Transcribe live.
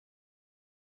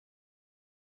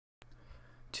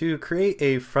To create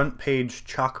a front page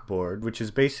chalkboard, which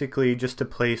is basically just a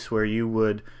place where you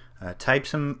would type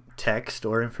some text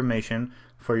or information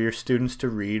for your students to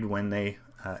read when they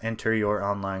enter your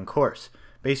online course.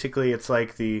 Basically, it's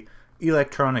like the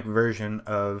electronic version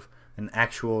of an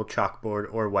actual chalkboard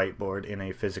or whiteboard in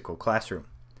a physical classroom.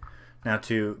 Now,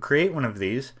 to create one of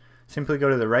these, simply go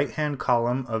to the right-hand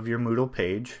column of your Moodle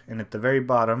page, and at the very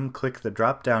bottom, click the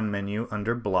drop-down menu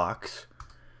under Blocks,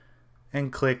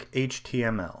 and click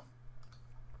HTML.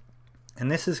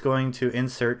 And this is going to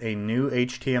insert a new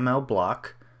HTML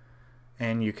block,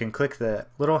 and you can click the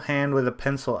little hand with a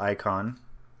pencil icon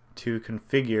to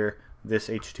configure this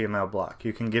HTML block.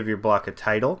 You can give your block a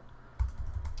title.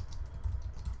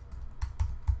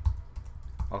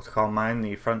 I'll call mine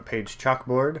the front page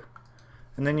chalkboard,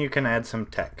 and then you can add some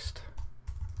text.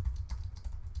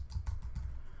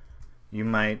 You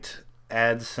might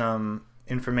add some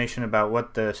information about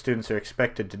what the students are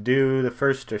expected to do the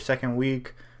first or second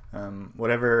week,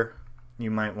 whatever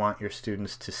you might want your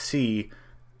students to see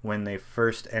when they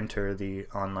first enter the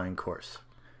online course.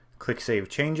 Click Save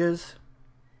Changes,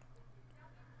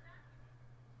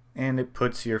 and it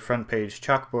puts your front page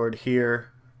chalkboard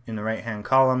here in the right hand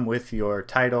column with your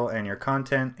title and your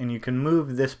content, and you can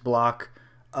move this block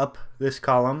up this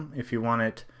column if you want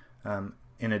it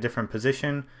in a different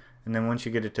position, and then once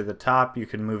you get it to the top, you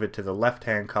can move it to the left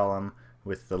hand column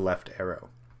with the left arrow.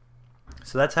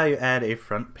 So that's how you add a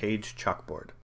front page chalkboard.